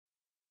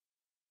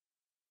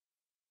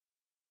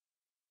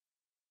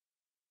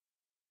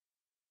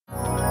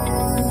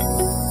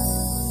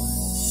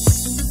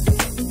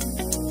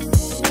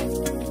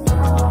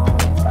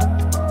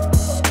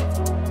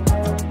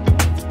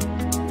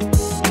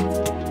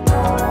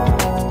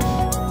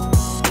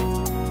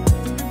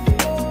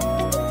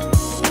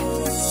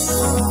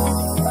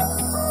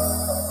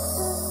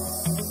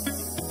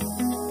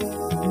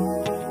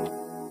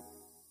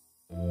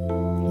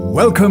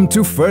Welcome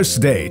to First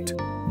Date,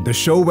 the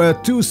show where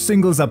two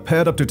singles are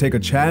paired up to take a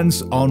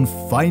chance on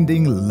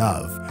finding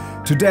love.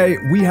 Today,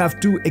 we have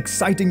two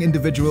exciting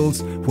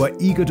individuals who are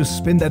eager to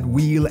spin that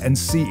wheel and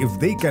see if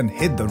they can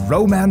hit the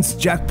romance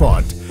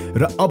jackpot.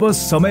 र अब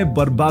समय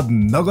बर्बाद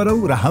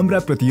नगरौं र हाम्रा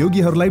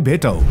प्रतियोगीहरूलाई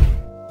भेटौं.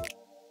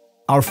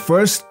 Our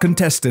first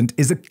contestant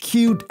is a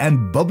cute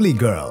and bubbly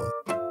girl.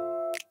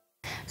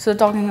 So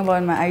talking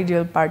about my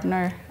ideal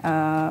partner,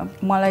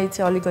 मलाई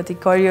चाहिँ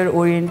अलिकति career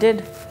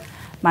oriented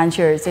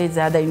मान्छेहरु चाहिँ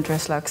ज्यादा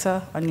इन्ट्रेस्ट लाग्छ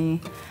अनि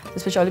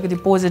त्यसपछि अलिकति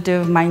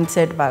पोजिटिभ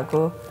माइन्डसेट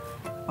भएको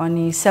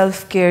अनि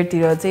सेल्फ केयर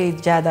तिर चाहिँ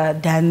ज्यादा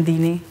ध्यान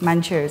दिने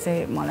मान्छेहरु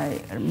चाहिँ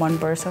मलाई मन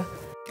पर्छ.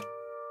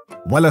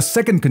 While a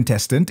second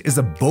contestant is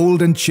a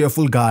bold and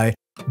cheerful guy,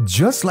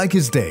 just like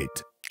his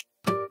date.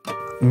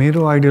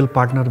 मेरो आइडियल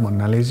पार्टनर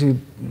भन्नाले चाहिँ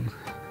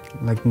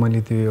लाइक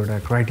मैले त्यो एउटा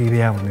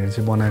क्राइटेरिया भनेर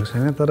चाहिँ बनाएको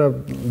छैन तर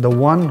the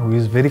one who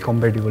is very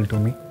compatible to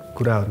me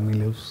कुराहरु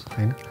मिलोस्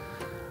हैन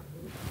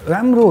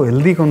राम्रो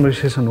हेल्दी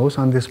कन्भर्सेसन होस्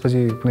अनि त्यसपछि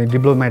कुनै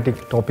डिप्लोमेटिक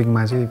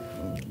टपिकमा चाहिँ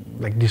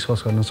लाइक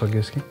डिस्कस गर्न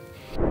सकियोस् कि.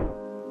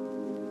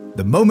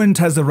 The moment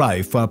has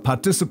arrived for our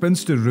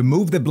participants to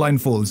remove their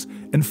blindfolds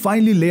and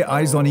finally lay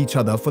eyes on each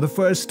other for the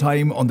first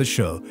time on the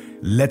show.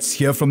 Let's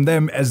hear from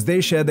them as they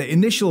share their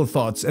initial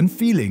thoughts and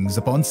feelings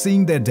upon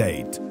seeing their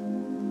date.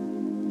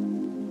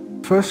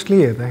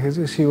 Firstly,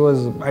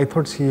 I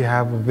thought she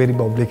have a very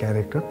bubbly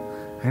character.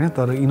 हैन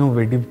तर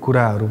innovative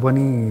कुराहरु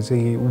पनि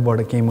चाहिँ उबाट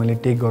के मैले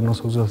take गर्न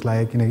सक्छु जस्तो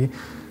लाग्यो किनकि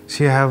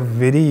she have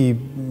very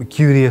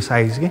curious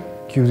eyes के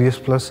curious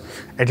plus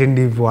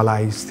attentive वाला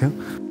eyes थियो.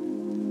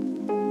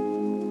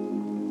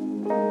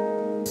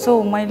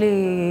 सो मैले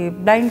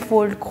ब्लाइन्ड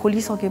फोल्ड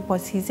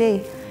खोलिसकेपछि चाहिँ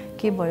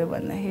के भयो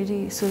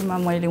भन्दाखेरि सुरुमा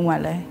मैले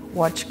उहाँलाई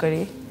वाच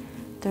गरेँ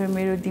तर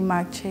मेरो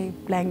दिमाग चाहिँ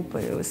ब्ल्याङ्क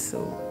भयो.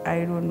 So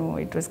I don't know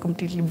it was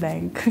completely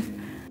blank.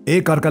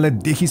 एक अर्कालाई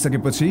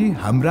देखिसकेपछि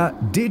हाम्रा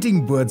डेटिङ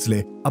बर्ड्सले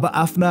अब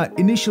आफ्ना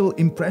इनिशियल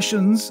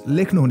इम्प्रेसन्स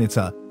लेख्नुहुनेछ.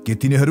 के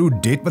तिनीहरू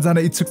डेटमा जान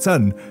इच्छुक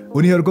छन्?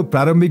 उनीहरूको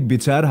प्रारम्भिक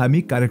विचार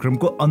हामी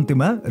कार्यक्रमको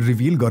अन्त्यमा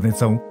रिभिल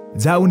गर्नेछौँ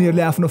जहाँ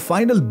उनीहरूले आफ्नो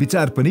फाइनल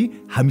विचार पनि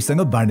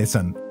हामीसँग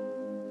बाँड्नेछन्.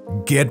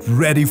 Get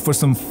ready for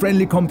some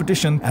friendly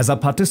competition as our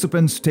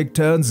participants take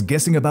turns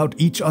guessing about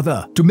each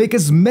other to make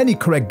as many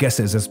correct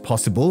guesses as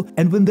possible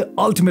and win the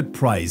ultimate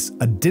prize,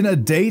 a dinner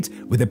date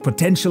with a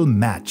potential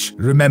match.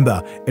 Remember,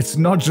 it's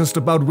not just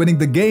about winning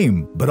the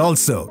game, but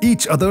also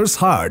each other's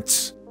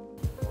hearts.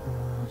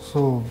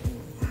 So,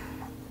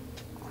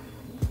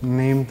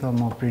 name ta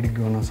ma predict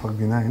garna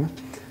sakdina हैन.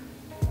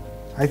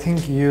 I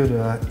think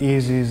your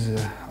age is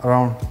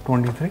around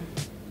 23.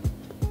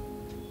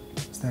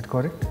 Is that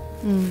correct?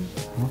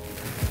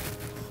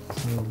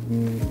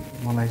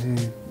 मलाई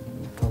चाहिँ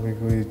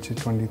तपाईको as चाहिँ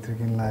 23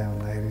 किन लाग्यो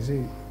भन्दाखेरि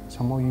चाहिँ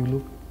somehow you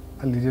look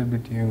a little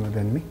bit younger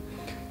than me.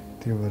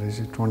 त्यो भएर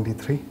चाहिँ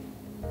 23.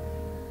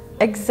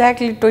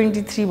 एक्ज्याक्टली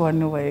 23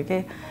 भन्नुभयो के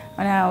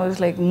अनि आई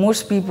वाज लाइक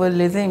मोस्ट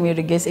पिपलले चाहिँ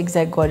मेरो गेस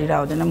एक्ज्याक्ट गरेर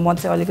आउँदैन. म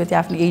चाहिँ अलिकति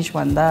आफ्नो एज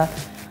भन्दा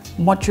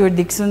मच्योर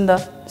देख्छु नि त.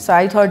 So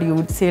I thought you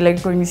would say like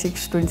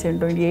 26, 27,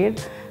 28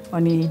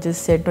 अनि ही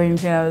just shed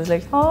 23. I was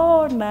like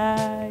oh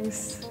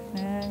nice,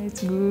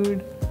 it's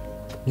good.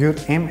 Your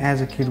aim as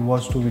a kid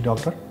was to be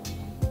doctor?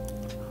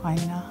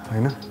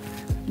 हैन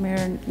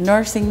मेरो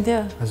नर्सिङ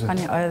थियो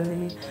अनि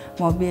अहिले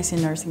म बीएससी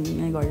नर्सिङ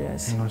नै गरिरहेको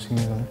छु. नर्सिङ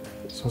नै गर्नु.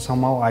 So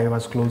somehow I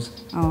was close.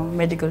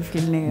 Medical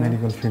field नै हो.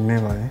 मेडिकल फिल्ड नै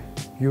भए.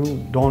 You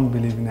don't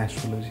believe in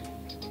astrology?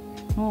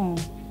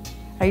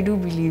 I do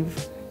believe.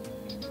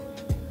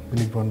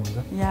 Believe गर्नुहुन्छ?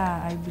 Yeah,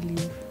 I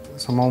believe.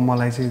 somehow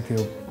मलाई चाहिँ त्यो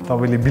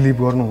तपाईले बिलिभ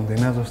गर्नु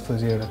हुँदैन जस्तो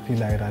चाहिँ एउटा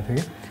फिल आइरहेको थियो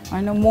कि.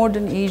 I know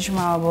मोडर्न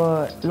एजमा अब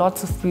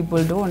lots of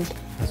people don't.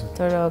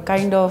 तर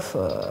काइन्ड अफ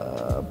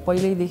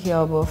पहिल्यैदेखि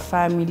अब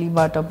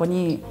फ्यामिलीबाट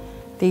पनि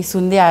त्यही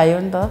सुन्दै आयो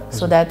नि त.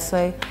 सो द्याट्स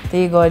वाइ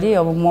त्यही गरी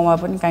अब ममा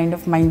पनि काइन्ड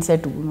अफ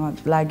माइन्डसेट हुन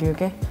लाग्यो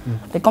क्या.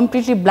 त्यो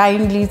कम्प्लिटली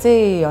ब्लाइन्डली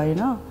चाहिँ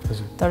होइन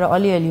तर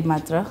अलिअलि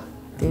मात्र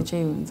त्यो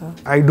चाहिँ हुन्छ.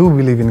 I do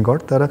believe in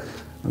God तर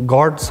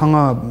गडसँग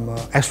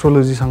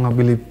एस्ट्रोलोजीसँग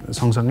बिलिभ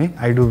सँगसँगै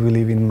I do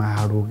believe in my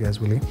hard work as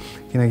well.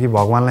 किनकि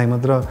भगवान्लाई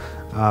मात्र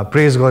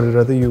प्रेज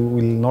गरेर त you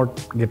will not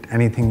get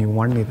anything you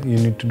want नि त. You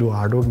need to do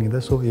hard work नि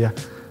त. So yeah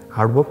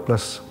hard work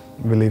plus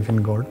believe in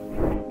God.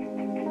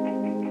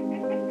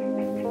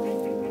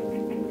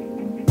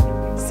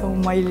 So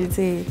मैले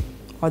चाहिँ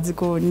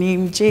हजुरको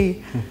नेम चाहिँ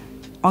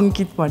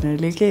अंकित भनेर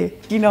लेखेँ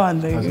किन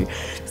भन्दाखेरि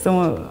सो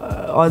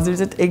हजुर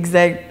चाहिँ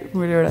एक्ज्याक्ट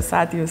मेरो एउटा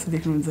साथी जस्तो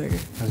देख्नुहुन्छ कि.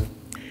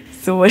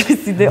 सो मैले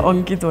सिधै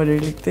अंकित भनेर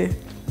लेख्थेँ.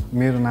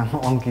 मेरो नाम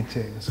अंकित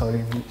चाहिँ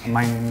सरी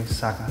माई नेम इज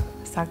साकार.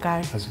 साकार.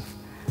 हजुर.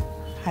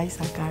 हाई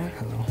साकार.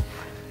 हेलो.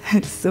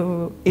 So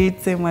एज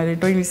चाहिँ मैले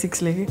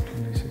 26 लेखेँ.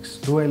 26.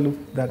 Do I look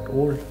that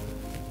old?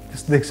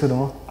 त्यस्तो देख्छु त म.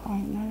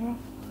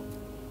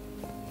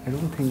 I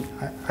don't think.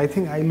 I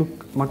think I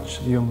look much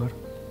younger.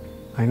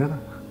 हैन त?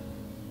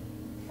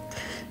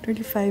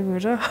 25 हो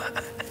र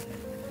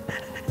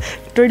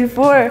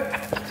 24.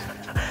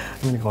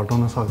 मैले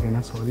घटाउन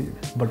सकेन sorry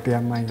but yeah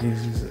my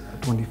age is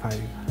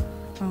 25.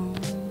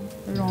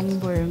 रङ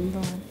भयो नि त.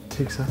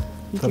 ठिक छ.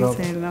 तर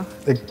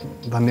एक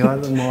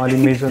धन्यवाद म अलि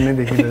मेजर नै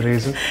देखिँदो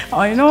रहेछु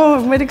होइन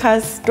मैले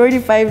खास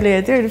 25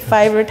 लिएको थिएँ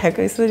 5 र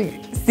ठ्याक्कै यसरी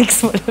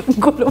 6 भनेर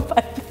गोलो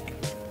पाएँ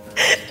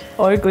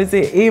अर्को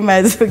चाहिँ एम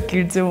एज अ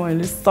किड चाहिँ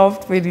मैले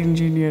सफ्टवेयर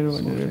इन्जिनियर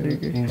भनेर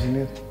लेखेँ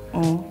इन्जिनियर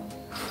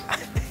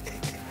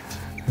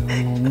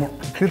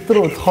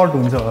त्यत्रो थट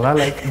हुन्छ होला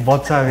लाइक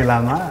बच्चा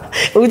बेलामा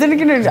हुँदैन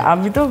किनभने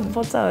हामी त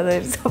बच्चा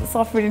हुँदाखेरि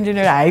सफ्टवेयर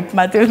इन्जिनियर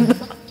हाइपमा थियो नि त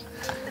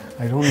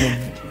आई डोन्ट नो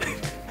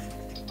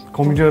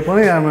कम्प्युटर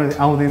पनि राम्रो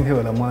आउँदैन थियो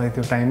होला मलाई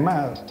त्यो टाइममा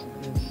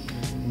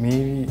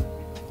मेबी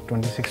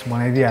 26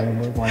 बनाइदिइहाल्नु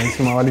भयो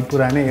भनेपछि म अलिक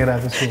पुरानै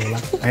एराको छु होला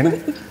होइन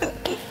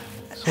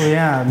सो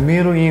यहाँ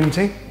मेरो एम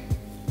चाहिँ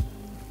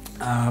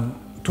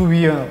टु बी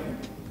अ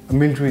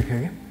मिलिट्री थियो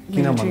कि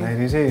किन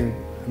भन्दाखेरि चाहिँ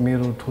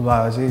मेरो ठुलो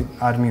चाहिँ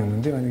आर्मी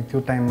हुनुहुन्थ्यो अनि त्यो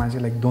टाइममा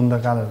चाहिँ लाइक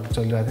द्वन्द्वकालहरू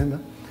चलिरहेको थियो नि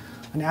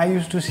त अनि I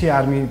use to see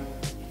army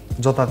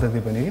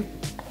जताततै पनि कि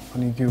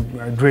अनि त्यो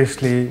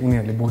ड्रेसले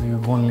उनीहरूले बोकेको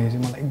गनले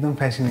चाहिँ मलाई एकदम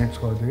फेसिनेट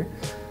गर्थ्यो कि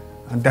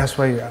and that's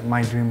why my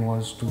dream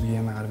was to be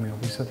an army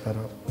officer तर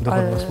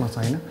दुःखवशमा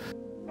छैन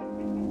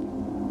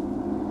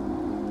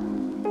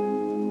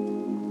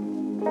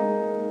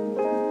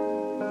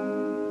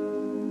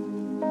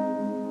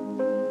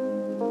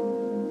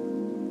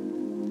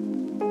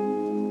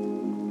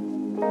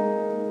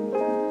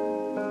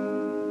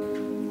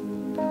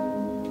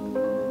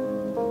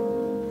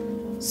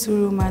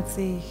सुरुमा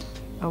चाहिँ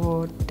अब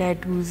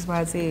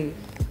ट्याटुजमा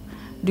चाहिँ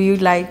Do you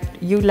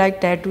like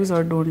tattoos or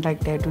don't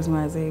like tattoos?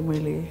 I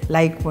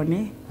like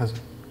one.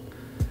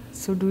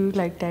 So do you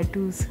like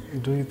tattoos?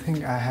 Do you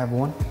think I have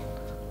one?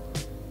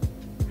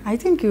 I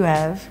think you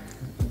have.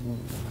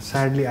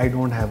 Sadly, I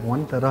don't have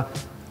one. But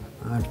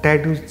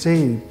tattoos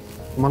चाहिँ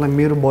मलाई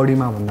मेरो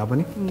बडीमा भन्दा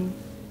पनि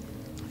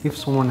if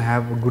someone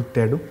have a good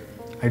tattoo,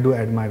 I do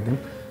admire them.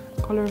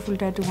 Colorful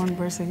tattoo मन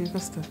पर्छ कि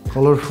कस्तो?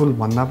 Colorful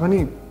भन्दा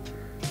पनि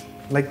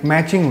like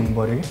matching हुनु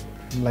पर्यो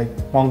कि like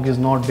punk is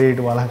not dead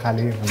वाला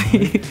खालि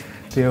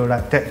त्यो एउटा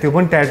त्यो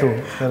पनि ट्याटु हो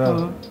तर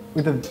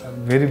with a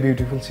very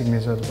beautiful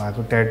signature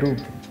भएको ट्याटु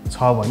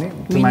छ भने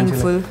त्यो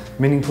मान्छेलाई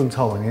मिनिङफुल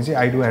छ भने चाहिँ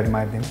आई डु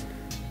एडमायर देम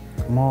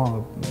म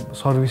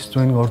सर्भिस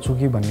जोइन गर्छु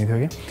कि भन्ने थियो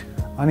कि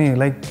अनि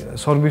लाइक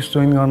सर्भिस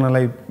जोइन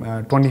गर्नलाई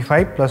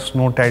 25 प्लस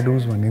नो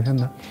ट्याटुज भन्ने थियो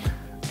नि त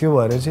त्यो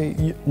भएर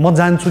चाहिँ म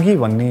जान्छु कि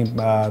भन्ने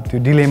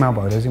त्यो डिलेमा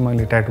भएर चाहिँ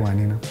मैले ट्याटु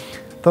हानिनँ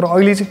तर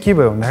अहिले चाहिँ के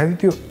भयो भन्दाखेरि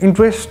त्यो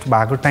इन्ट्रेस्ट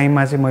भएको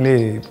टाइममा चाहिँ मैले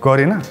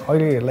गरेन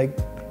अहिले लाइक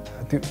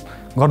त्यो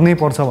गर्नै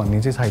पर्छ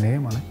भन्ने चाहिँ छैन है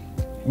मलाई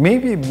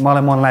मेबी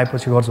मलाई मन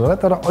लागेपछि गर्छु होला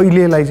तर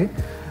अहिलेलाई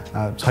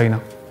चाहिँ छैन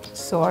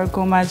सो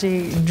अर्कोमा चाहिँ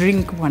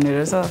ड्रिङ्क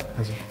भनेर छ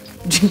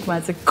ड्रिङ्कमा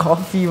चाहिँ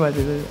कफी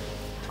भनेर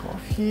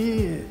कफी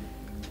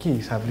के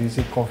हिसाबले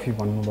चाहिँ कफी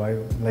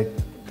भन्नुभयो लाइक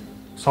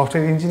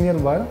सफ्टवेयर इन्जिनियर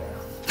भयो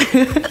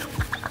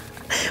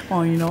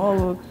होइन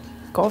अब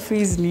coffee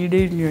is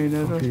needed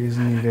coffee is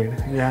needed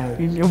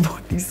yeah in your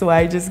body so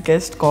I just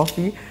guessed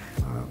coffee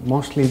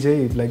mostly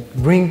चाहिँ like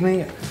drink नै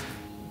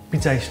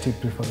पिचा स्टिक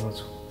प्रिफर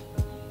गर्छु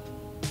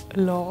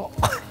ल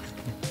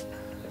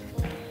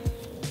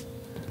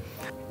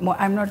म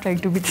I'm not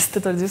trying to be त्यस्तो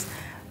तर जस्ट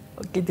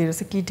केटीहरू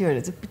चाहिँ केटीहरू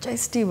चाहिँ पिचा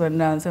स्टिक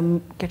भनेर आउँछ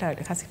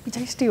केटाहरूले खासै पिचा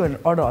स्टिक भनेर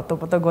अरू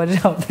हत्तपत्त गरेर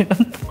आउँदैन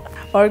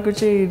अर्को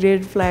चाहिँ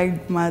रेड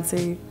फ्ल्यागमा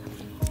चाहिँ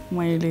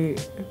मैले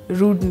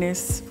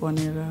रुडनेस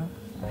भनेर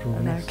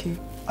राखेँ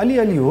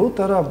अलिअलि हो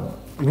तर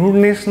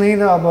रुडनेस नै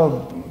त अब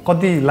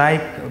कति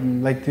लाइक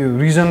त्यो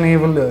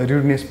रिजनेबल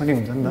रुडनेस पनि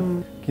हुन्छ नि त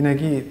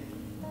किनकि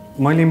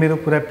मैले मेरो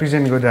कुरा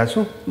प्रेजेन्ट गरिरहेको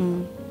छु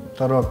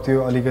तर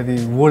त्यो अलिकति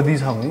वर्दी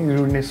छ भने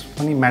रुडनेस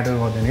पनि म्याटर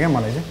गर्दैन क्या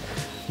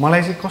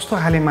मलाई चाहिँ कस्तो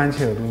खाले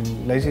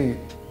मान्छेहरूलाई चाहिँ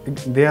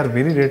they are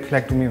very red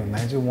flag to me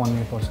भन्दाखेरि चाहिँ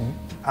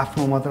 1%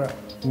 आफ्नो मात्र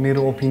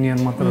मेरो ओपिनियन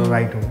मात्र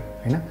राइट हो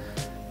होइन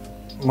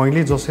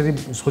मैले जसरी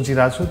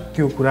सोचिरहेको छु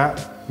त्यो कुरा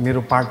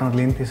मेरो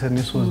पार्टनरले पनि त्यसरी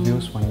नै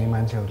सोचिदियोस् भन्ने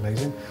मान्छेहरूलाई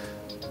चाहिँ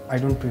आई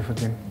डोन्ट प्रिफर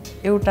देम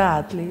एउटा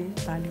हातले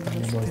ताली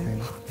बज्दैन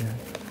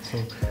सो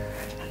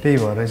त्यही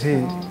भएर चाहिँ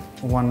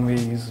one way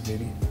is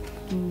very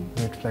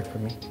red flag for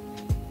me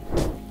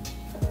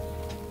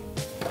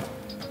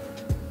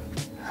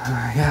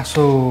yeah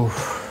so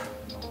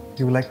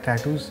you like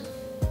tattoos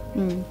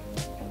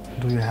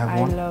do you have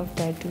one I love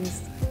tattoos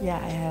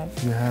yeah I have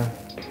you have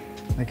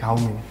like how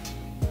many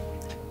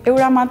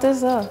एउटा मात्र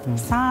छ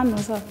सानो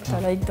छ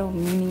तर एकदम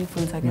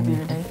मिनिङफुल छ क्या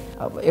मेरो लागि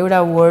अब एउटा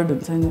वर्ड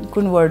हुन्छ नि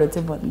कुन वर्ड हो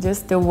चाहिँ भन्नु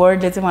जस्ट त्यो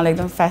वर्डले चाहिँ मलाई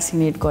एकदम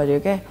फेसिनेट गर्यो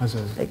क्या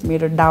लाइक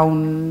मेरो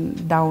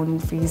डाउन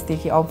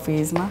फेजदेखि अप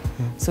फेजमा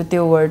सो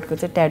त्यो वर्डको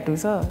चाहिँ ट्याटु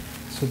छ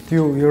सो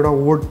त्यो एउटा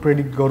वर्ड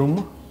प्रेडिक्ट गरौँ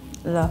म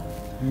ल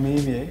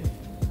मेबी है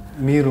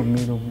मेरो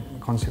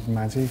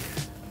कन्सेप्टमा चाहिँ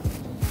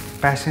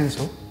प्यासेन्स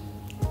हो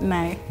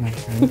नाइ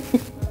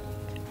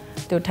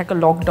त्यो ठ्याक्क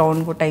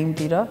लकडाउनको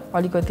टाइमतिर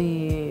अलिकति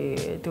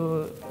त्यो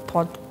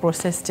थट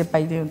प्रोसेस चाहिँ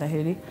पाइदियो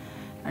हुँदाखेरि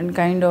एन्ड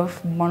काइन्ड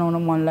अफ बनाउन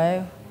मन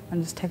लाग्यो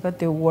अनि ठ्याक्क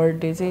त्यो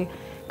वर्डले चाहिँ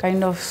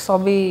काइन्ड अफ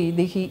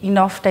सबैदेखि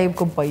इनफ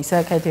टाइपको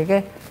भइसकेको थियो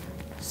क्या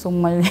सो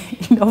मैले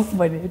इनफ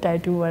भने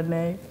ट्याटु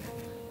बनाएँ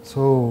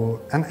so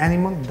an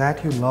animal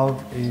that you love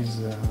is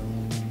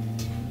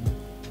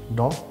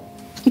डग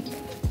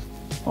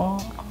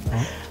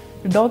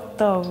डग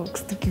त अब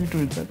कस्तो क्युट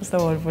हुन्छ कस्तो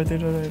मन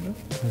पर्दैन होइन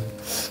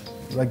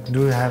Like, do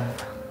you have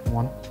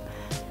one?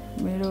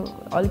 मेरो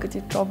अलिकति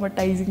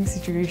ट्रमाटाइजिङ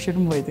सिचुएसन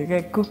भइदियो क्या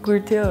कुकुर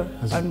थियो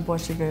अनि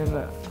पछि गएर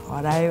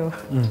हरायो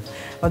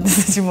अनि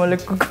त्यसपछि मलाई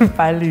कुकुर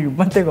पाल्ने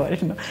मात्रै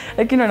गरेन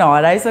किनभने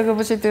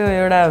हराइसकेपछि त्यो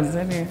एउटा हुन्छ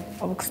नि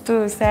अब कस्तो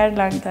स्याड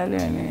लाग्न थाल्यो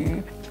अनि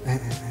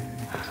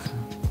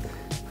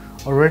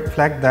A red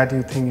flag that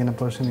you think in a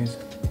person is a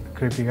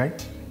creepy guy?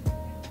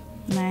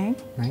 नै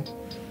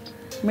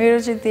मेरो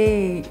चाहिँ त्यही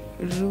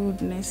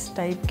रुडनेस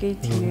टाइपकै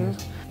थियो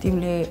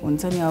तिमीले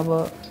हुन्छ नि अब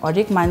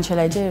हरेक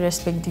मान्छेलाई चाहिँ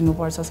रेस्पेक्ट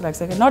दिनुपर्छ जस्तो लाग्छ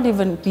क्या नट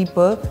इभन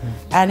पिपल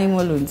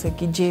एनिमल हुन्छ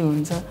कि जे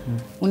हुन्छ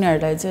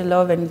उनीहरूलाई चाहिँ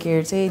लभ एन्ड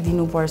केयर चाहिँ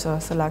दिनुपर्छ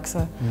जस्तो लाग्छ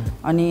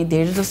अनि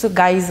धेरै जस्तो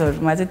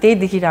गाइजहरूमा चाहिँ त्यही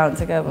देखिरहेको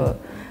हुन्छ क्या अब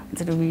हुन्छ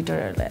नि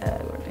विटरहरूलाई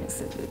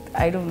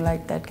I don't like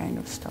that kind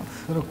of stuff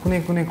तर कुनै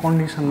कुनै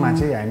कन्डिसनमा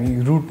चाहिँ हामी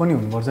रुड पनि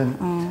हुनुपर्छ नि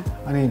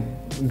अनि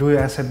डु यु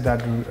एक्सेप्ट द्याट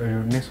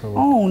रुडनेस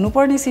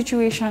हुनुपर्ने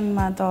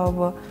सिचुएसनमा त अब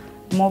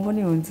म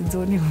पनि हुन्छु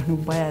जो नि हुनु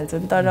भइहाल्छ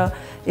नि तर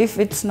इफ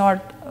इट्स नट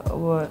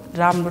अब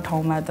राम्रो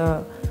ठाउँमा त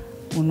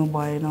हुनु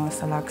भएन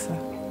जस्तो लाग्छ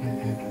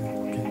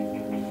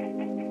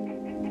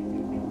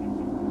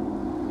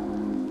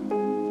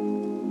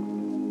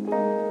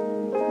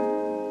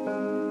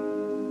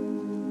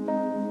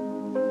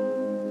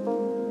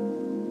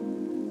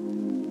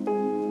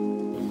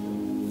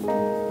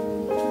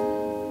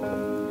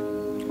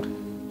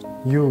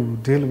You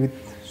deal with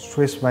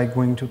stress by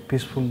going to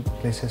peaceful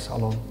places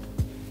alone.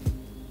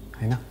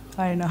 Haina?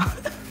 I know.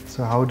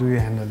 So how do you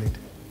handle it?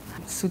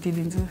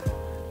 सुतिदिन्छु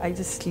I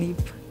just sleep.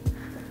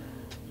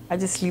 I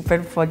just sleep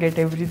and forget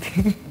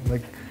everything.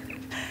 Like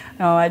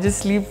no, I just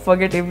sleep,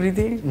 forget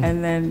everything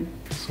and then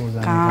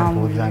calm.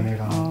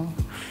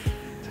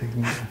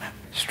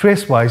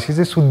 Stress भएपछि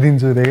चाहिँ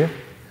सुत्दिन्छु रे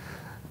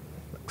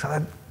क्या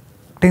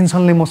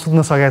टेन्सनले म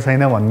सुत्न सकेको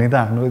छैन भन्ने त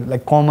हाम्रो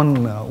लाइक कमन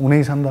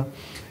उनै छ नि त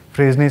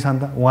फ्रेज नै छ नि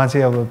त उहाँ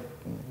चाहिँ अब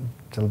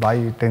चल भाइ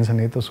टेन्सन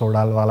यही त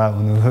सोडालवाला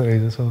हुनु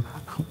रहेछ सो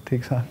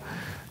ठिक छ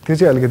त्यो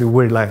चाहिँ अलिकति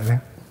वेर्ड लाग्यो क्या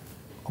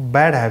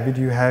bad habit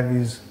you have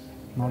is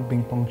not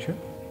being punctual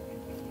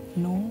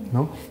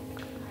No,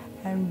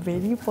 I'm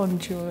very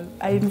punctual.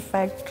 I in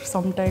fact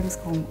sometimes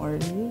come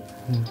early.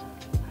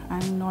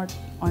 I'm not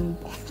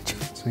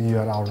unpunctual. So you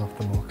are out of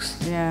the box.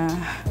 Yeah,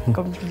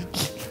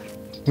 completely.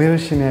 मेरो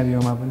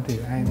सिनेरियोमा पनि त्यही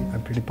आइ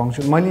pretty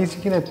punctual मैले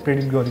चाहिँ किन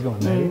predict गरेको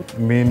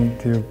भन्दाखेरि main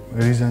त्यो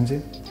reason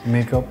चाहिँ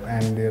मेकअप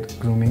एन्ड देयर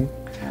ग्रुमिङ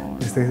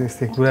यस्तै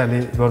यस्तै कुराले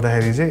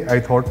गर्दाखेरि चाहिँ आई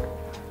थट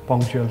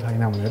पङ्क्चुअल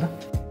छैन भनेर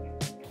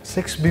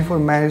sex before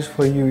marriage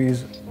for you is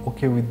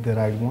okay with the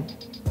right one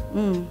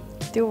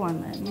त्यो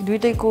भन्दा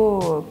दुइटैको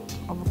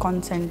अब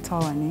कन्सेन्ट छ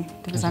भने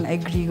दुईजना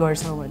एग्री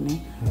गर्छ भने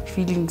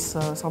फिलिङ्स छ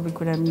सबै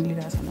कुरा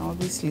मिलिरहेछ भने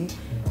अभियसली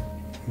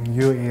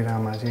यो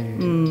एरामा चाहिँ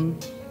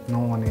no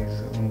one is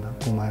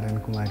Kumar and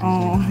Kumari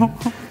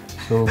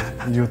so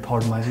यो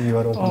थर्डमा चाहिँ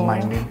युआर ओपन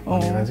माइन्डेड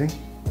भनेर चाहिँ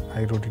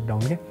आई रोट इट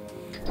डाउन के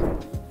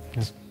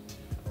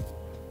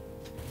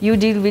यु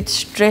डिल विथ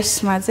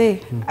स्ट्रेसमा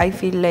चाहिँ आई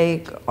फिल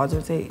लाइक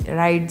हजुर चाहिँ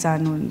राइड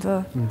जानुहुन्छ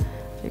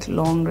लाइक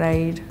लङ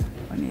राइड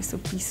अनि यस्तो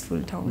पिसफुल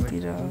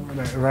ठाउँतिर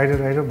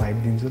राइडर भाइब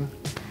दिन्छु न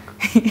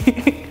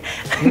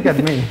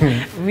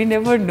वी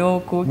नेभर नो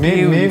को के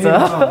हुन्छ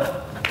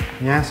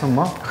यहाँसम्म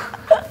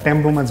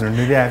टेम्पोमा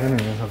झुन्डिँदै आएको नि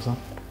हुनसक्छ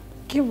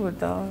के भयो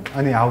त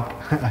अनि हाउ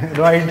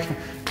राइड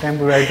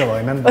टेम्पो राइड त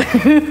भएन नि त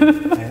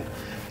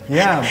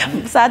यहाँ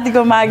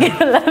साथीको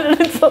मागेर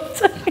लानु सक्छ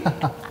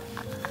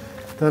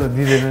तर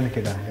दिँदैन नि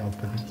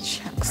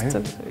केटाहरूले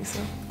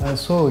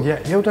सो या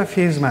एउटा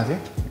फेजमा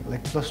चाहिँ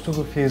लाइक +2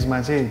 को फेजमा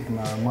चाहिँ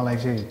मलाई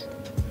चाहिँ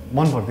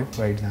मन पर्थ्यो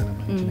राइड जान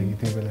पनि किनकि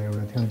त्यो बेला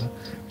एउटा थियो नि त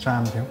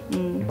चाम थियो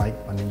बाइक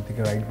भन्ने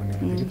बित्तिकै राइड भन्ने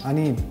बित्तिकै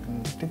अनि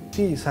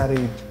त्यति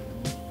साह्रै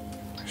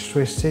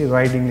स्ट्रेस चाहिँ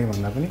राइडिङले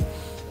भन्दा पनि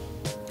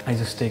I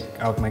just take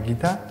out my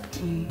guitar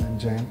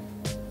ज्याम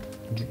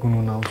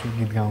गुनगुनाउँछु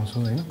गीत गाउँछु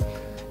होइन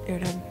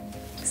एउटा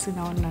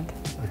सुनाउन न त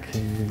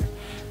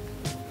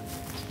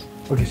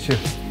okay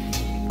sure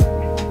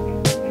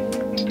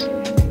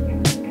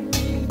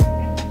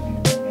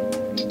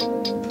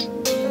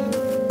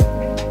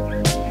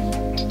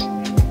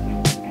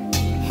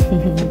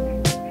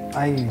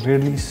I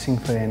rarely sing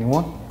for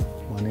anyone.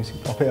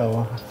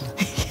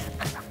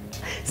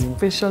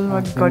 Special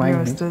one गर्ने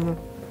जस्तो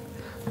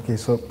Okay,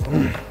 so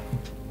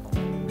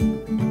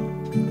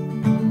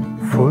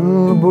फुल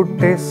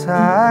बुट्टे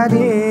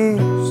सारी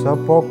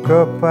सपक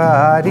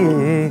पारी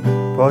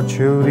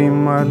पछुरी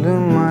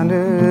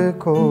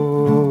मलमलको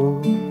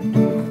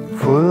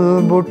फुल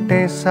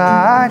बुट्टे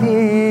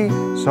सारी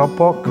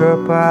सपक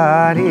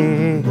पारी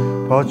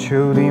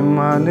पछुरी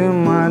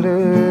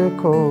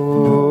मलमलको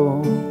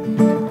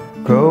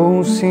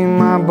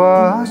कौसीमा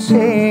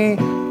बसे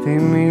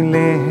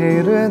तिमीले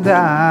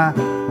हेर्दा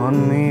मन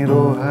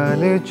मेरो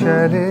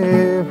हलचल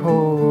भो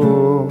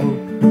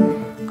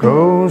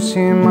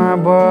कौसीमा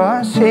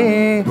बसे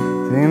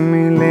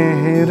तिमीले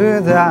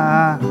हेर्दा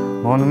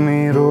मन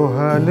मेरो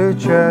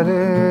हलचल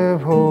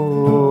भो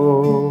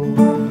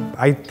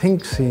I think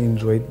she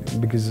enjoyed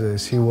because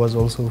she was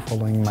also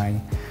following my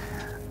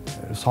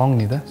song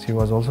ni ta. She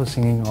was also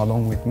singing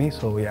along with me,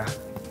 so yeah,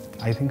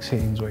 I think she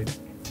enjoyed it.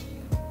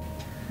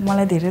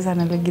 मलाई धेरै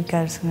जनाले गीत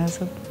गाएर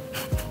सुनाएको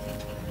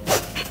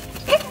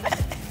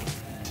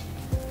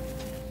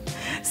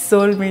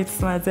soulmates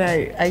मा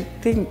चाहिँ I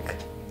think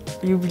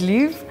you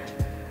believe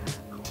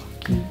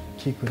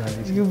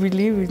you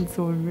believe in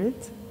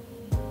soulmates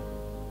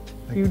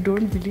you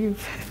don't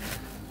believe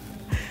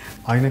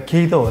हैन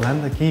केही त होला नि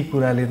त केही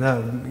कुराले त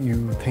you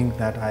think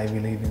that I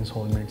believe in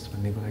soulmates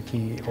भन्ने कुरा के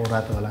औरा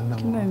त होला नि त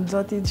किनभने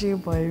जति जे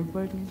भए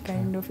पनि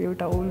काइन्ड अफ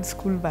एउटा ओल्ड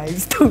स्कुल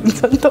भाइब्स त हुन्छ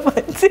नि त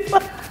मान्छेमा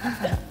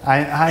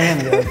I am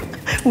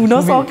हुन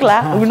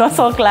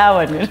सक्ला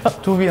भनेर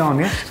टु बी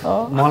अनेस्ट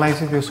मलाई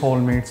चाहिँ त्यो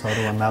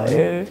सोलमेट्सहरु भन्दा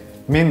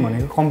मेन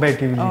भनेको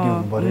कम्प्याटिबिलिटी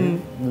हुनु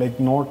पर्यो लाइक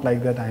नट लाइक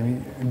दैट हामी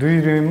डु यु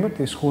रिमेम्बर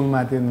त्यो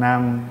स्कुलमा त्यो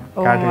नाम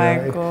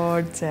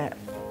काटेर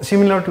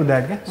सिमिलर टु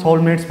दैट के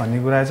सोलमेट्स भन्ने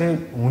कुरा चाहिँ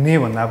हुने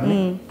भन्दा पनि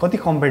कति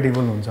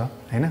कम्प्याटिबल हुन्छ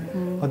हैन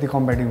कति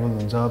कम्प्याटिबल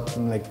हुन्छ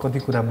लाइक कति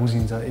कुरा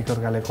बुझिन्छ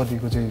एकअर्कालाई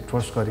कतिको चाहिँ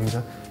ट्रस्ट गरिन्छ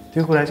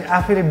त्यो कुरा चाहिँ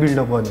आफैले बिल्ड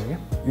अप गर्ने के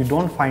you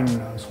don't find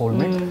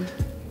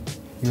soulmate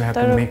you have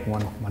to make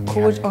one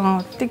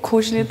त्यो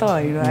खोज्ने त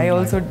हैन I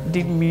also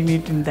didn't mean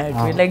it in that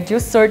way like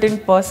just certain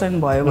person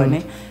भयो भने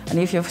and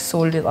if your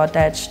soul is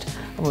attached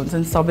अब हुन्छ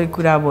नि सबै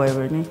कुरा भयो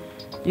भने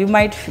you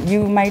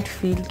might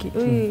feel कि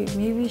ओइ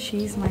maybe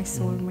she is my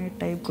soulmate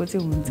type को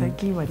चाहिँ हुन्छ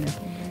कि भनेर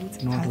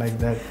not like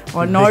that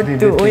or not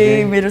to ओइ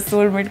मेरो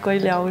soulmate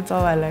कहिले आउँछ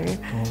होला के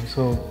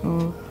so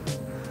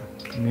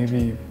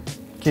maybe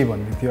के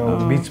भन्ने त्यो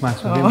बीचमा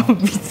छु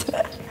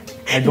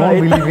I don't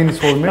believe in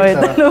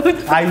soulmates.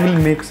 I will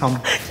make some.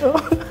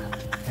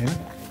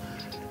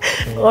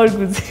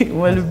 अर्को चाहिँ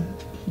मैले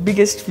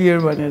बिगेस्ट फियर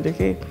भनेर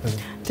के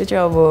त्यो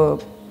चाहिँ अब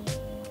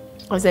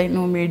अझ आई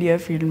नो मिडिया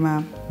फिल्डमा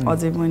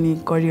अझै पनि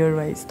करियर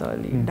वाइज त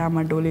अलिक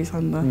डामाडोलै छ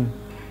नि त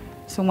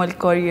सो मैले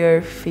करियर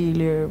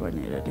फेलियर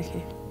भनेर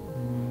लेखेँ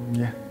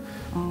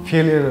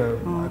फेलियर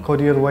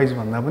करियर वाइज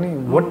भन्दा पनि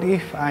what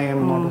if I am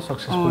not a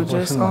successful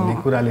person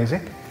भन्ने कुराले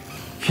चाहिँ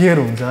फियर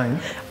हुन्छ हैन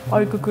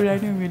अर्को कुरा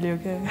नि मिल्यो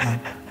क्या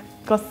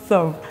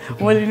कसम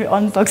मैले नि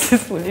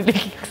अनसक्सेसफुली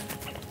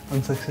लेखेको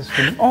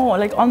unsuccessfully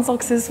like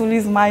unsuccessful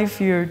is my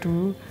fear to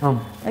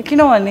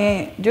किनभने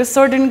जो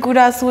सर्टेन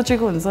कुरा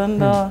सोचेको हुन्छ नि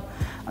त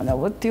अनि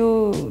अब त्यो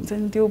हुन्छ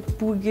नि त्यो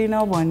पुगेन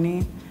भने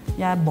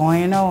या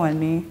भएन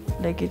भने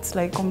लाइक इट्स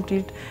लाइक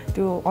कम्प्लिट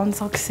त्यो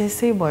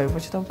अनसक्सेसै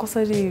भएपछि त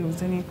कसरी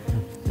हुन्छ नि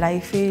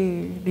लाइफै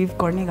लिभ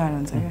गर्ने गाह्रो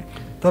हुन्छ क्या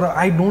तर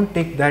I don't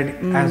take that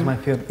as my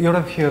fear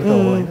एउटा फियर त हो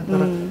होइन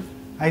तर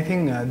I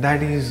think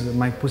that is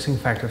my pushing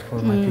factor for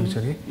my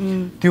future.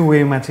 त्यो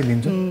वेमा चाहिँ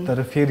लिन्छु तर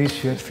fear is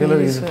fear,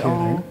 failure is a fear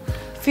हैन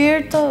fear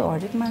त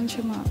हरेक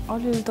मान्छेमा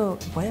अलिअलि त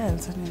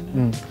भइहाल्छ नि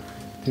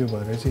त्यो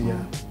भएर चाहिँ या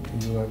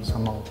you are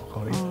somehow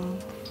correct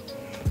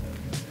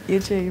यो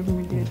चाहिँ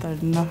मिल्यो त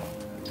न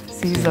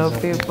scissor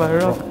paper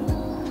rock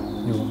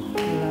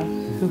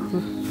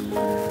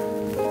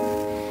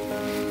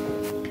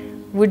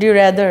Would you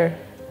rather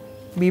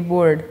be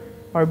bored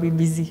or be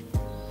busy?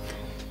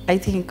 I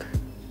think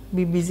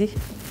be busy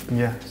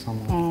yeah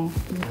somehow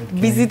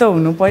busy त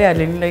हुनु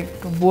परिहाल्यो नि लाइक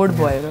बोर्ड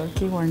भएर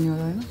के गर्ने हो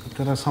हैन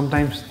तर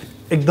समटाइम्स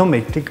एकदम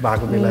हेक्टिक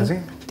भएको बेला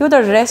चाहिँ त्यो त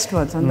रेस्ट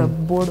भन्छ नि त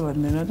बोर्ड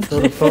भन्दैन तर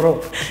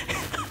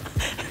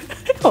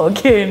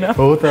ओके हैन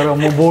हो तर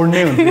म बोर्ड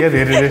नै हुन्छ के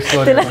धेरै रेस्ट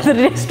गरेर त्यसलाई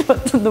रेस्ट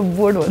भन्छ नि त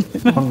बोर्ड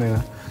भन्दैन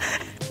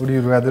Would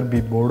you rather be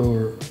bored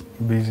or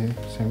busy?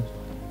 Same.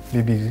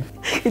 Be busy.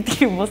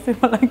 यति बस्दै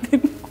मलाई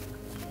लाग्दैन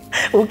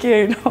ओके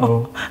हैन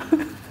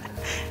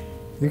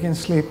You can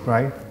sleep,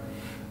 right?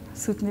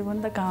 सुत्ने पनि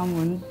त काम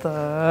हो नि त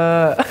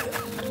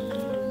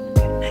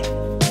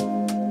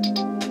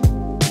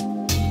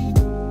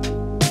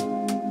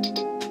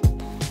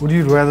Would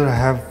you rather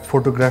have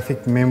photographic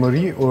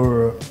memory or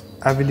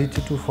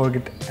ability to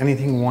forget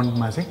anything one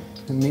मा चाहिँ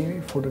maybe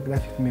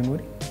photographic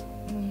memory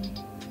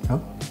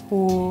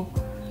हो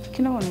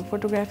किनभने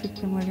फोटोग्राफिक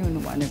मेमोरी हुनु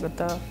भनेको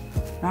त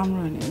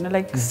राम्रो हो नि हैन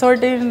लाइक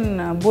सर्टेन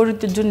बरु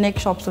त्यो जुन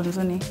नेक्स्ट अप्सन छ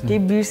नि केही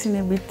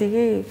बिर्सिने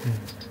बित्तिकै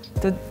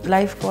त्यो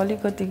लाइफको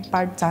अलिकति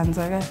पार्ट जान्छ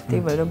क्या त्यही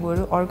भएर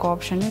बरु अर्को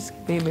option is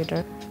way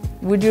better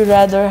would you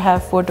rather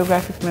have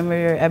photographic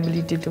memory or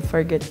ability to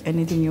forget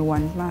anything you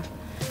वान्टमा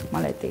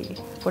मलाई त्यही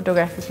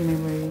फोटोग्राफिक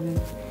मेमोरी नै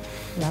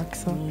लाग्छ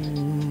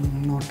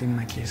not in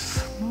my case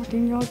not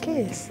in your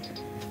case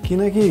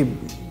किनकि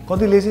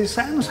कतिले चाहिँ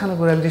सानो सानो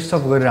कुराले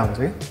डिस्टर्ब गरेर हुन्छ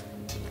कि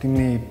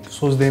तिमीले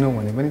सोच्दैनौ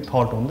भने पनि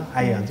थट हो नि त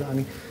आइहाल्छ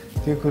अनि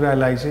त्यो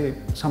कुरालाई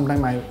चाहिँ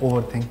समटाइम आई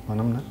ओभर थिङ्क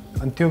भनौँ न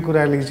अनि त्यो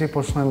कुराले चाहिँ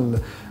पर्सनल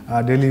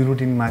डेली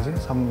रुटिनमा चाहिँ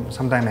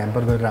समटाइम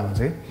ह्याम्पर गरेर आउँछ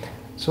है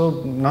सो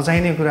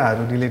नचाहिने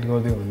कुराहरू रिलेट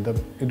गरिदियो भने त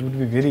it would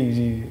be very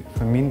easy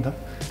for me नि त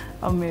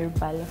अब मेरो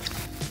पालो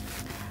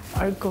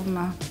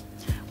अर्कोमा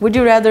would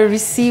you rather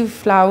receive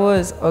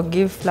flowers or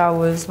give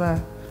फ्लावर्समा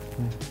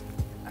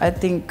I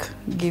think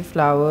give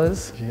flowers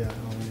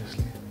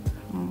obviously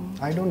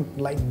I don't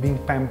like being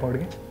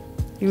pampered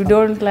You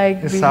don't like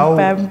being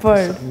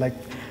pampered like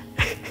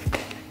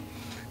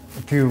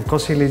त्यो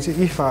कसैले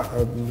चाहिँ if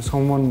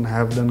someone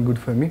have done good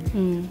for me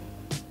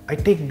I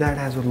take that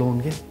as a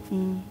loan के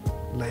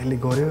ल यसले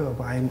गर्यो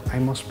अब I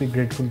must be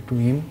grateful to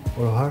हिम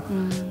ओर हर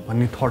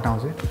भन्ने thought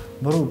आउँछ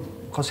बरु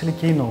कसैले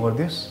केही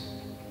नगरिदियोस्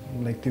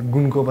लाइक त्यो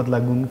गुणको बदला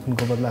गुण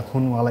खुनको बदला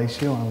खुनवाला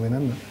इस्यु आउँदैन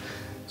नि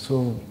so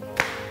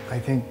I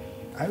think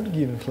I would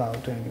give a flower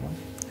to anyone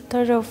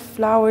तर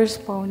फ्लावर्स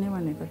पाउने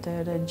भनेको त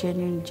एउटा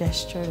जेन्युन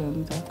जेस्चर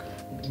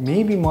हुन्छ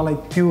मेबी मलाई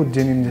त्यो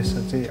जेन्युन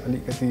जेस्चर चाहिँ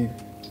अलिकति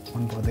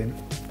मन पर्दैन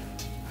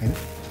होइन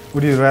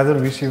would you rather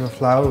receive a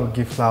flower or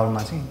give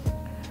फ्लावरमा चाहिँ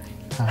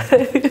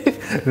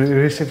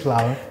receive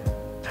flower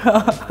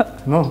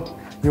no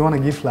you one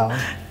give flower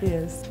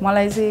यस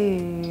मलाई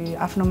चाहिँ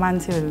आफ्नो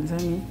मान्छेहरू हुन्छ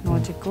नि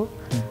नजिकको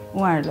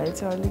उहाँहरूलाई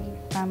चाहिँ अलिक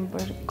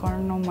प्याम्पर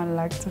गर्न मन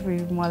लाग्छ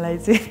फेरि मलाई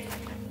चाहिँ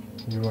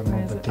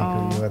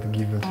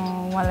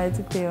मलाई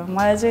चाहिँ त्यही हो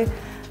मलाई चाहिँ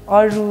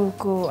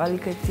अरूको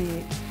अलिकति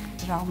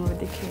राम्रो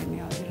देख्यो भने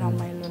अलिक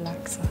रमाइलो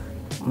लाग्छ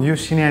यो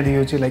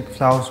सिनेरियो चाहिँ लाइक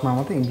फ्लावर्समा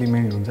मात्रै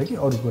इम्प्लिमेन्ट हुन्छ कि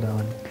अरू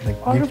कुरामा लाइक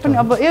अरू पनि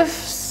अब इफ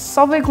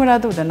सबै कुरा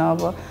त हुँदैन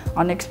अब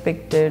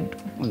अनएक्सपेक्टेड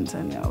हुन्छ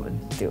नि अब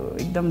त्यो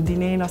एकदम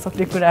दिनै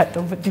नसक्ने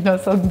कुराहरू त दिन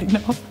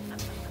सक्दिनँ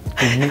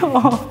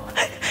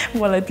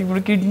मलाई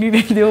तिम्रो किडनी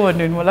दियो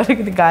भन्यो भने मलाई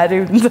अलिकति गाह्रै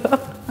हुन्छ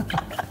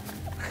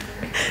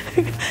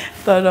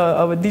तर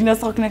अब दिन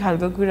सक्ने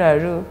खालको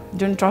कुराहरू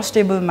जुन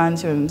ट्रस्टेबल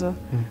मान्छे हुन्छ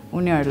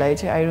उनीहरूलाई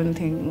चाहिँ आई डोन्ट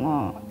थिङ्क म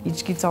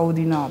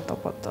हिचकिचाउँदिनँ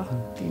हत्तपत्त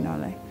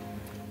तिनीहरूलाई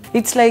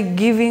it's like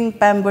giving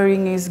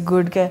प्याम्परिङ is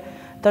good क्या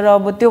तर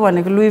अब त्यो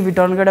भनेको लुई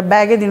भिटनको एउटा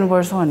ब्यागै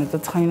दिनुपर्छ भने त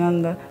छैन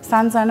नि त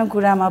सानो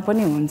कुरामा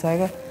पनि हुन्छ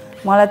क्या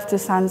मलाई त त्यो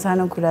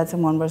सानो कुरा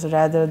चाहिँ मनपर्छ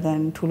रादर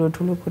देन ठुलो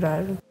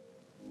कुराहरू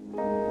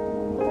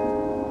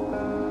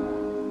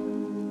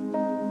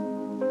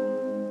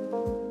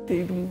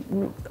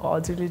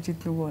हजुरले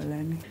जित्नुभयो होला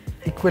नि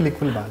इक्वल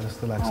भए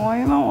जस्तो लाग्छ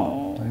होइन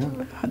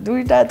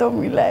दुईटा त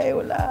मिलायो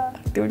होला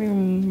त्यो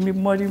नि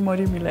मरी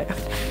मिलायो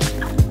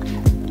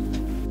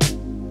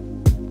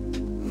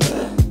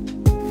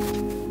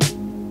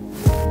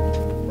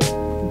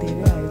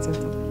धेरै आएछ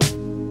त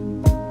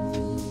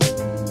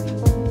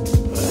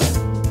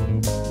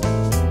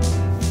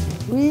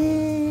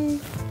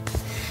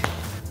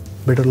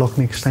बेटर लक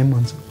नेक्स्ट टाइम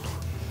भन्छ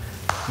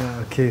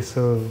okay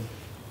so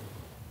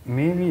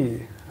maybe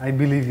I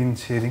believe in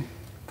sharing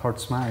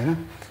thoughts ma haina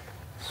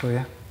so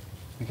yeah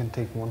we can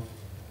take one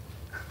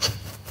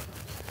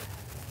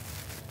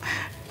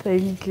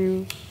thank you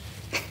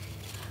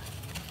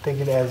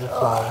take it as a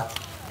flower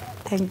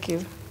thank you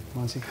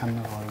ma chai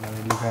khanna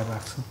bhayo lukaएर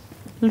राख्छु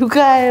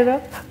लुकाएर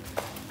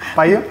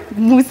पायो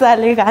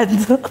मुसाले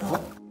खान्छ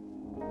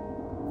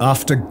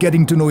After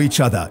getting to know each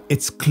other,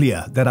 it's clear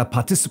that our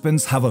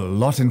participants have a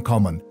lot in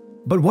common.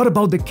 But what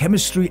about the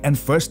chemistry and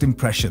first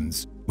impressions?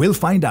 We'll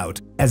find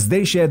out as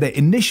they share their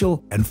initial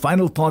and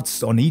final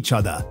thoughts on each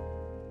other.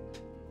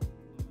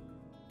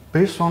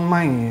 Based on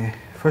my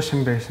first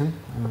impression,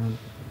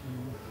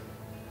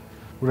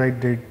 would I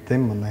date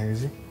them भन्दाखेरि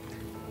चाहिँ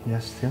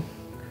yes थियो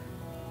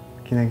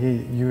किनकि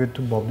you were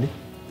too bubbly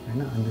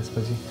हैन अनि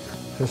त्यसपछि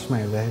फर्स्टमा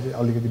हेर्दाखेरि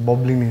अलिकति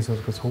bubbly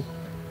नेचरको छौ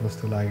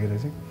जस्तो लागेर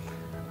चाहिँ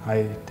I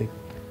take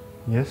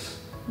yes.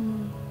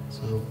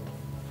 So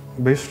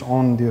based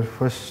on their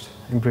first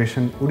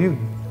impression,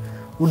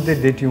 would they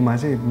date you मा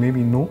चाहिँ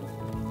maybe no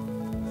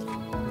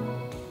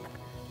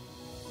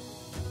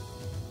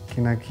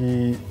किनकि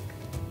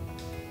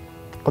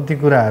कति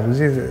कुराहरू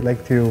चाहिँ लाइक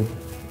त्यो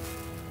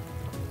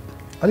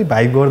अलि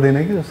भाइब गर्दैन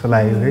कि जस्तो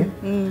लाग्यो है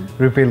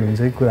रिपेल हुन्छ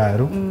है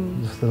कुराहरू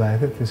जस्तो लाग्यो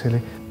थियो त्यसैले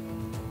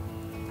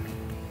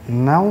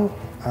now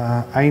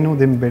I know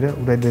them better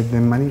would I date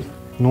them मानि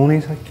नो नै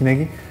छ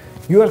किनकि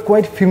you are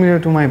quite familiar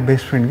to my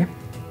best friend के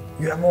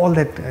you have all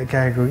that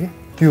character कि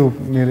त्यो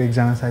मेरो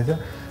एकजना साथी छ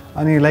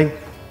अनि लाइक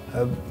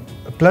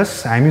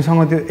प्लस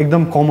हामीसँग त्यो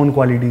एकदम कमन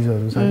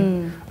क्वालिटिजहरू छ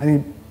अनि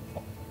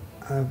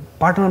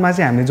पार्टनरमा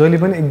चाहिँ हामीले जहिले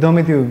पनि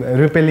एकदमै त्यो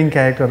रिपेलिङ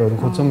क्यारेक्टरहरू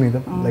खोज्छौँ नि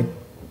त लाइक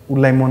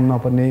उसलाई मन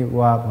नपर्ने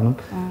वा भनौँ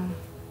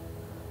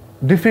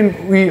different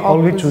we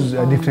always choose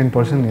different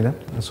person नि त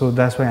सो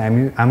द्याट्स वाइ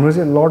हाम्रो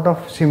चाहिँ lot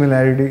of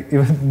similarity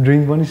even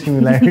drink पनि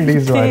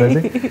सिमिल्यारिटिज भएर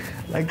चाहिँ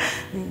like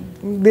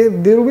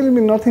there will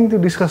be nothing to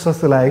discuss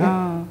जस्तो लाग्यो कि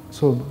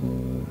सो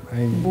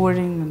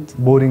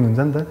बोरिङ हुन्छ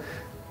नि त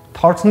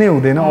थट्स नै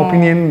हुँदैन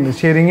ओपिनियन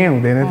सेयरिङै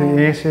हुँदैन त्यो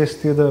यस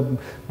त्यो त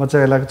मजा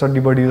बेलाको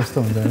चड्डी बडी जस्तो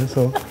हुन्छ होइन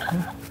so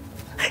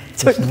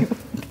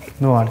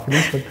no hard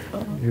feelings but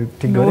यो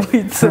ठिक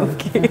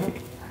गरे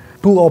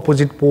to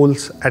opposite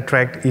poles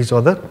attract each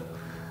other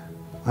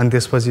अनि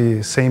त्यसपछि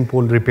सेम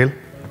पोल रिपेल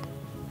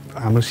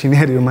हाम्रो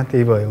सिनेरियोमा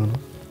त्यही भयो भनौँ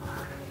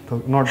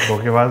नट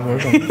धोकेबाज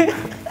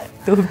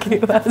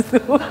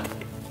भयो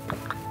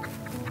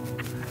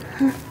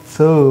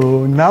so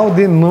now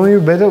they know you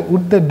better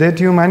would the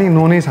date you मानि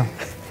नो नै छ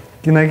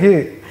किनकि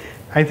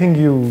I think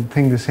you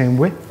think the same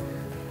way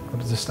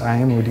just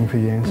I am waiting for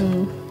you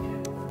answer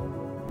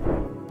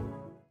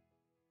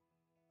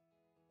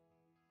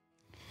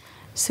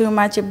So,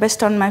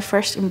 based on my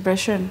first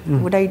impression,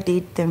 would I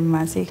date them?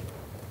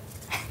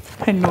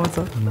 I know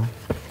so.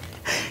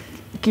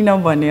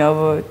 किनभने अब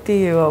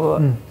त्यही हो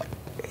अब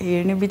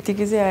हेर्ने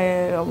बित्तिकै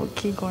चाहिँ अब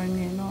के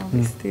गर्ने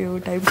होइन त्यही हो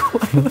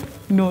टाइपको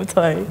नो छ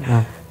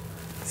है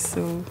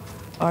सो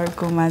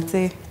अर्कोमा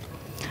चाहिँ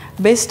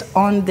based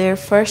on their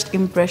first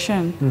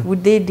impression,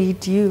 would they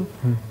date you?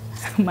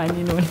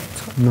 Mani no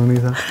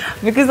Nonita.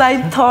 Because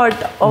I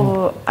thought,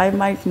 oh, I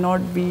might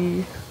not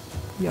be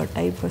your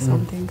type or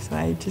something, so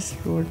I just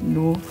wrote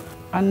no.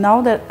 And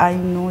now that I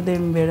know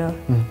them better,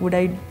 would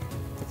I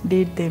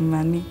date them,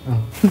 Mani?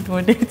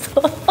 No date.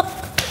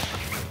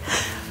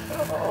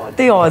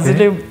 त्यही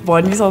हजुरले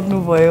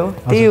भनिसक्नुभयो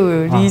त्यही हो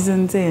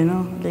reason चाहिँ हैन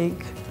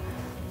like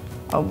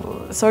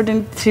अब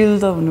certain thrill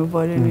त हुनु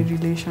पर्यो नि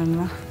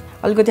रिलेसनमा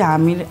अलिकति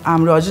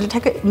हाम्रो हजुरले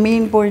ठ्याक्कै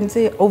मेन पोइन्ट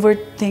चाहिँ ओभर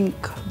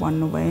थिङ्क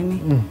भन्नुभयो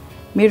नि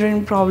मेरो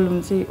नि प्रब्लम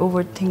चाहिँ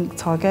ओभर थिङ्क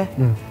छ क्या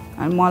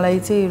अनि मलाई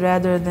चाहिँ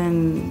रादर देन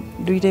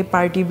दुईटै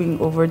पार्टी बिङ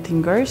ओभर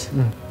थिङ्कर्स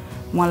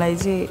मलाई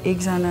चाहिँ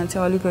एकजना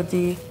चाहिँ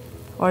अलिकति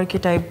अर्कै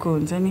टाइपको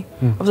हुन्छ नि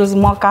अब जस्तो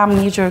म काम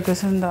नेचरको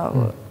छु नि त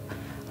अब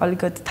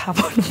अलिकति थाहा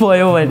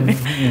पाउनुभयो भने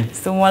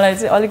सो मलाई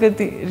चाहिँ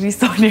अलिकति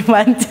रिसाउने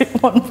मान्छे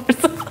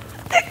मनपर्छ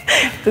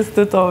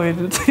त्यस्तो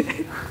तपाईँहरू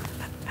चाहिँ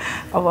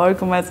अब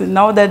अर्कोमा चाहिँ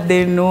now that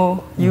they know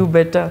you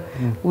better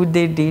would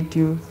they date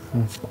you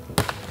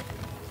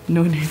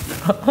know net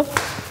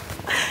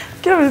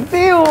के भन्छ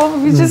त्यही हो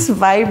we just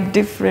vibe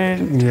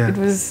different it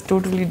was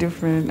totally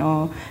different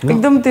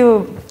एकदम त्यो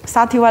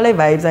साथीवालै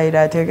भाइब्स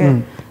आइरहेको थियो क्या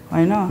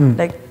होइन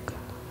लाइक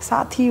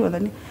साथी भन्दा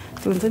नि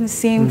त्यो हुन्छ नि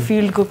सेम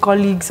फिल्डको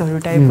कलिग्सहरू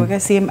टाइपको क्या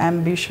same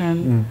ambition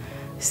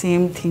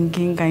same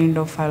thinking kind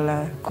of वाला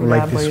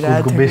कुरा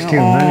भइरहेको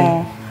थियो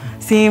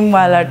सेम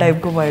वाला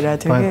टाइपको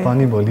भइरहेको थियो क्या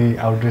पनि भोलि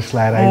आउटड्रेस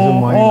लाएर आइजु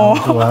म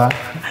आउँछु होला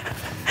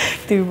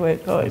त्यो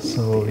भयो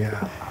so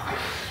yeah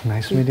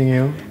nice meeting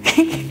you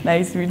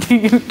nice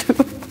meeting you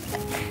to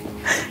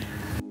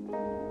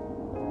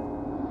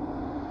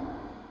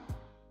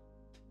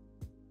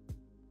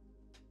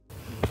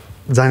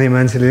जाने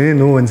मान्छेले नै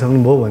नो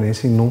भनिसक्नु भयो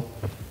भनेपछि नो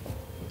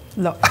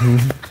ल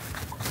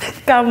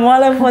काम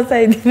मलाई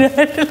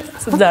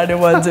फसाइदिनु जाने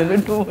मान्छेले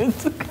नो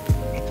भन्छ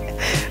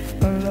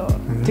ल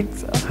ठिक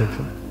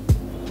छ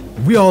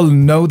We all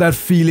know that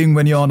feeling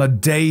when you're on a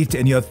date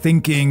and you're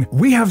thinking,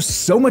 we have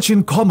so much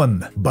in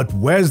common, but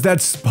where's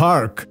that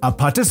spark? Our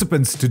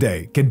participants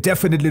today can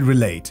definitely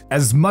relate.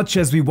 As much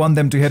as we want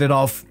them to hit it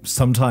off,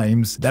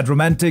 sometimes that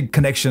romantic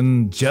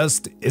connection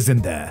just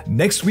isn't there.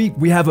 Next week,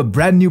 we have a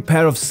brand new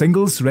pair of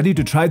singles ready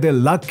to try their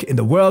luck in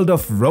the world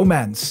of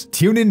romance.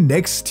 Tune in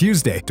next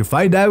Tuesday to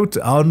find out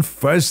on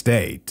First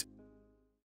Date.